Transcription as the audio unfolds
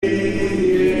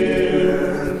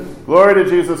Glory to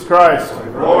Jesus Christ.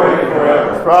 Glory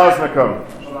forever. Prazdnikum.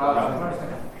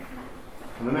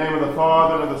 In the name of the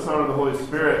Father, and of the Son, and of the Holy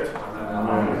Spirit.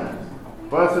 Amen.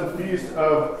 Blessed feast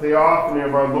of Theophany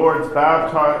of our Lord's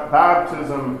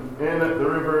baptism in the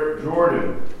river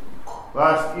Jordan.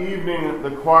 Last evening,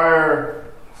 the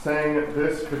choir sang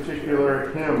this particular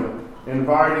hymn,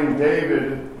 inviting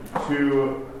David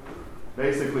to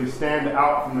basically stand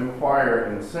out from the choir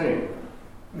and sing.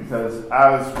 Because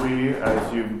as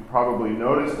you probably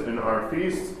noticed in our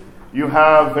feasts, you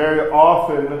have very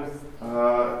often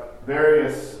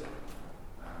various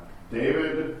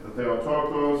David, the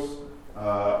Theotokos,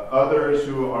 others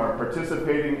who are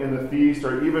participating in the feast,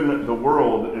 or even the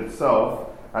world itself,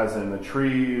 as in the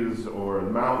trees or the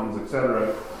mountains,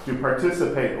 etc., to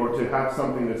participate or to have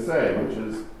something to say, which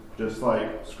is just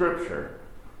like Scripture.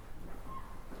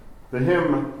 The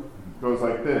hymn goes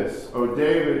like this: O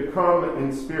David, come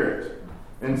in spirit,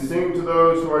 and sing to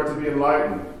those who are to be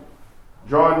enlightened.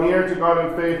 Draw near to God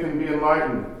in faith and be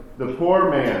enlightened. The poor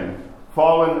man,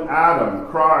 fallen Adam,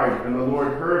 cried, and the Lord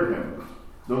heard him.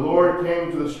 The Lord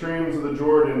came to the streams of the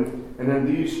Jordan, and in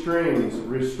these streams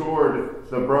restored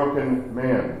the broken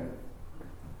man.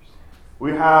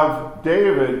 We have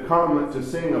David come to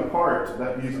sing a part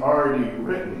that he's already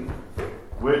written,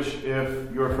 which,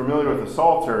 if you're familiar with the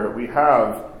Psalter, we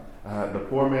have the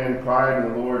poor man cried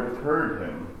and the Lord heard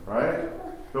him, right?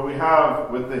 But we have,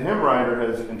 with the hymn writer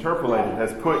has interpolated,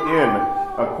 has put in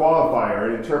a qualifier,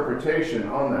 an interpretation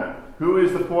on that. Who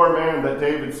is the poor man that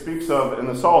David speaks of in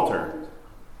the Psalter?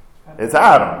 It's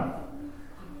Adam.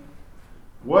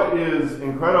 What is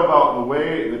incredible about the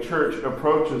way the church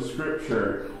approaches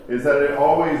Scripture is that it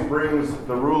always brings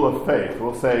the rule of faith.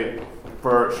 We'll say,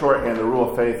 for shorthand, the rule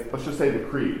of faith, let's just say the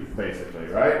creed, basically,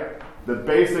 right? The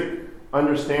basic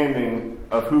understanding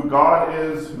of who God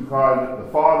is, who God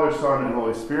the Father, Son, and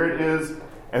Holy Spirit is,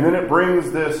 and then it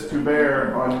brings this to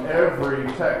bear on every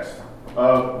text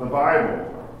of the Bible,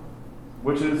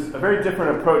 which is a very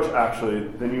different approach, actually,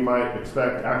 than you might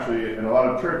expect, actually, in a lot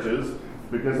of churches,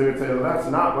 because they would say, well, that's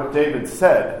not what David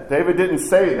said. David didn't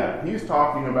say that. He's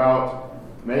talking about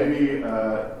maybe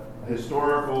a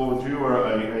historical Jew or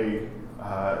a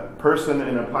person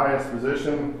in a pious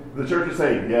position. The church would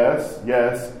say, yes,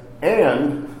 yes,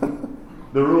 and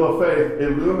the rule of faith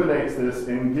illuminates this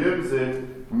and gives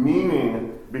it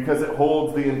meaning because it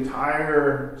holds the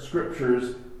entire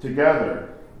Scriptures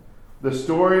together. The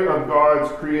story of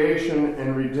God's creation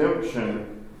and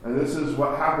redemption, and this is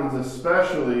what happens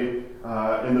especially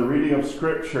in the reading of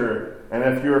Scripture, and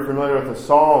if you're familiar with the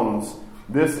Psalms,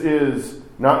 this is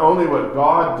not only what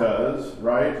God does,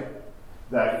 right,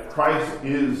 that Christ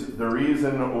is the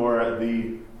reason or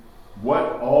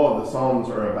what all of the Psalms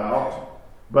are about,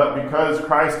 but because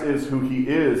Christ is who he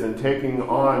is and taking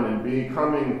on and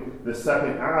becoming the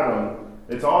second Adam,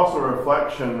 it's also a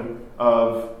reflection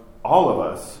of all of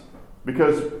us.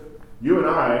 Because you and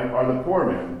I are the poor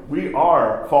man. We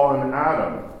are fallen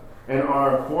Adam. And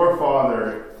our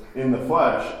forefather in the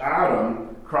flesh,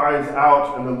 Adam, cries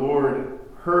out and the Lord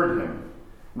heard him.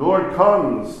 The Lord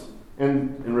comes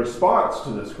in response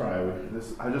to this cry.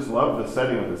 I just love the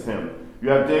setting of this hymn. You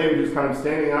have David who's kind of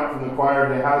standing out from the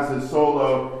choir. He has his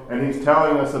solo, and he's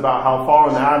telling us about how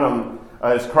fallen Adam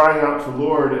is crying out to the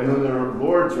Lord. And then the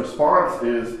Lord's response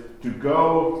is to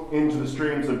go into the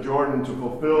streams of Jordan to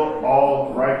fulfill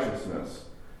all righteousness,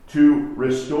 to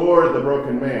restore the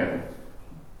broken man.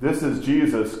 This is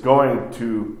Jesus going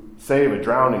to save a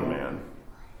drowning man.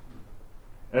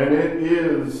 And it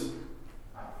is,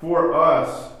 for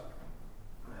us,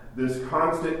 this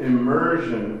constant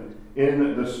immersion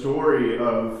in the story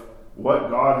of what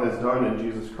God has done in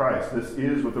Jesus Christ. This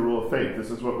is with the rule of faith. This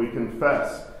is what we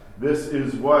confess. This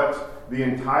is what the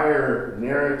entire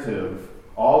narrative,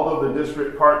 all of the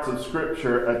disparate parts of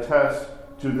Scripture attest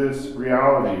to this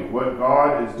reality, what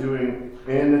God is doing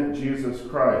in Jesus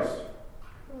Christ.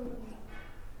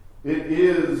 It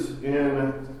is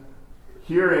in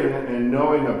hearing and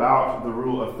knowing about the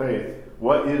rule of faith,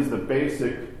 what is the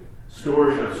basic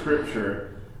story of Scripture,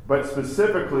 but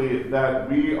specifically that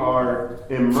we are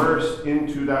immersed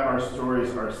into that our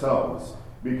stories ourselves.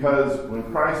 Because when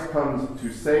Christ comes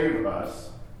to save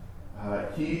us,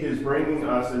 he is bringing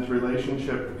us into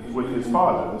relationship with his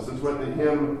Father. This is what the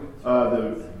hymn,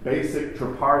 the basic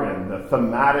troparion, the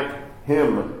thematic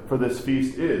hymn for this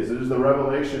feast is. It is the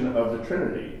revelation of the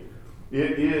Trinity.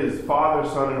 It is Father,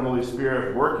 Son, and Holy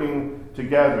Spirit working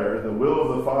together, the will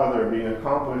of the Father being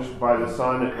accomplished by the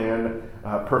Son and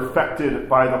perfected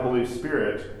by the Holy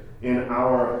Spirit in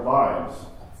our lives.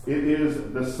 It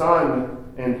is the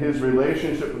Son and his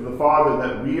relationship with the Father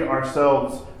that we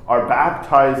ourselves are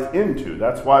baptized into.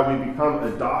 That's why we become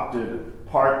adopted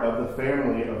part of the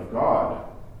family of God.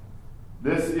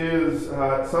 This is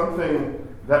something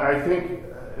that I think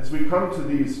as we come to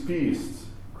these feasts,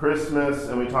 Christmas,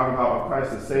 and we talk about how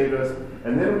Christ has saved us,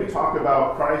 and then we talk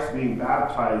about Christ being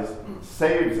baptized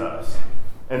saves us.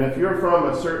 And if you're from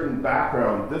a certain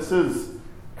background, this is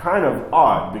kind of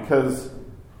odd because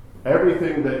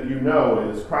everything that you know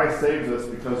is Christ saves us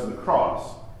because of the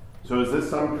cross. So is this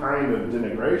some kind of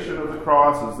denigration of the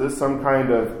cross? Is this some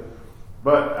kind of...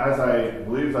 But as I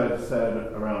believe I've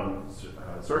said around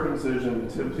circumcision,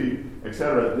 nativity,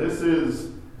 etc., this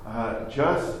is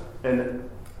just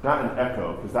not an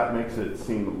echo, because that makes it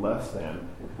seem less than,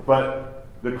 but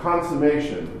the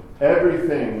consummation.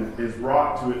 Everything is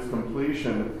brought to its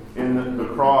completion in the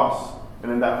cross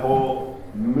and in that whole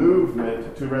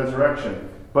movement to resurrection.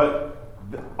 But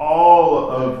all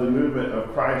of the movement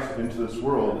of Christ into this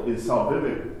world is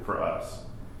salvific for us.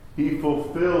 He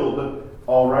fulfilled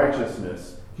all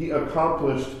righteousness. He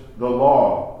accomplished the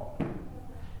law.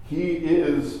 He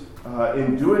is,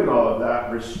 in doing all of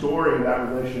that, restoring that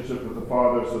relationship with the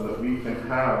Father so that we can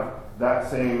have that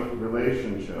same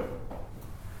relationship.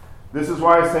 This is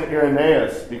why St.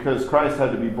 Irenaeus, because Christ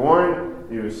had to be born,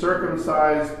 he was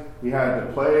circumcised, he had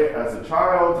to play as a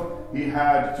child, he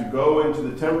had to go into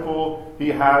the temple, he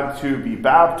had to be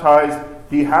baptized,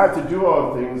 he had to do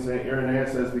all things, St.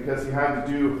 Irenaeus says, because he had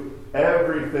to do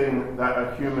everything that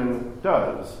a human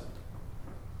does.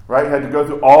 Right? He had to go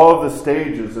through all of the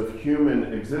stages of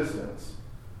human existence.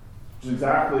 Which is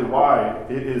exactly why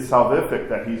it is salvific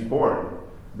that he's born,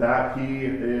 that he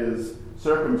is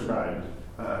circumscribed.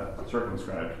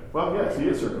 Well, yes, he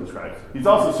is circumscribed. He's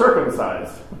also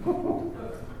circumcised.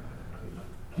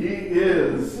 He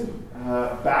is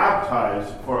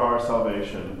baptized for our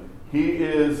salvation. He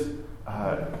is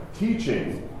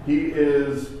teaching. He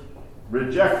is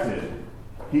rejected.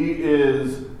 He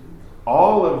is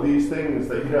all of these things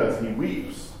that he does. He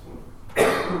weeps.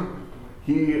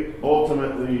 He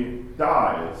ultimately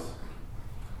dies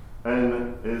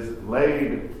and is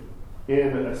laid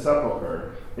in a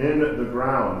sepulcher, in the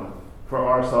ground, for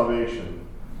our salvation.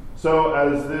 So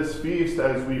as this feast,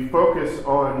 as we focus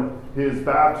on his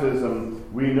baptism,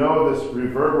 we know this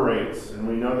reverberates, and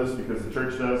we know this because the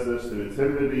church does this through its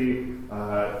hymnody,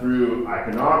 through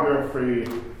iconography,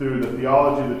 through the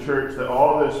theology of the church, that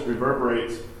all this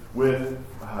reverberates with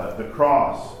the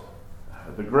cross,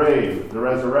 the grave, the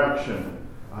resurrection,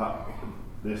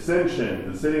 the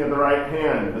ascension, the sitting of the right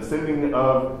hand, the sending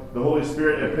of the Holy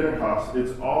Spirit at Pentecost.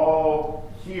 It's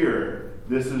all here.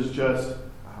 This is just,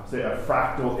 I'll say, a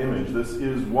fractal image. This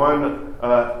is one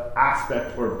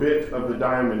aspect or bit of the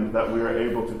diamond that we are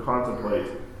able to contemplate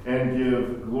and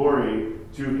give glory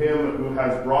to him who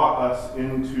has brought us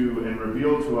into and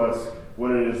revealed to us what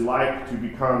it is like to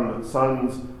become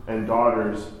sons and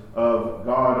daughters of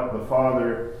God the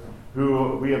Father,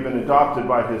 who we have been adopted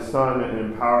by his Son and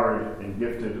empowered and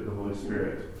gifted with the Holy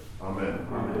Spirit. Amen.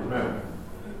 Amen.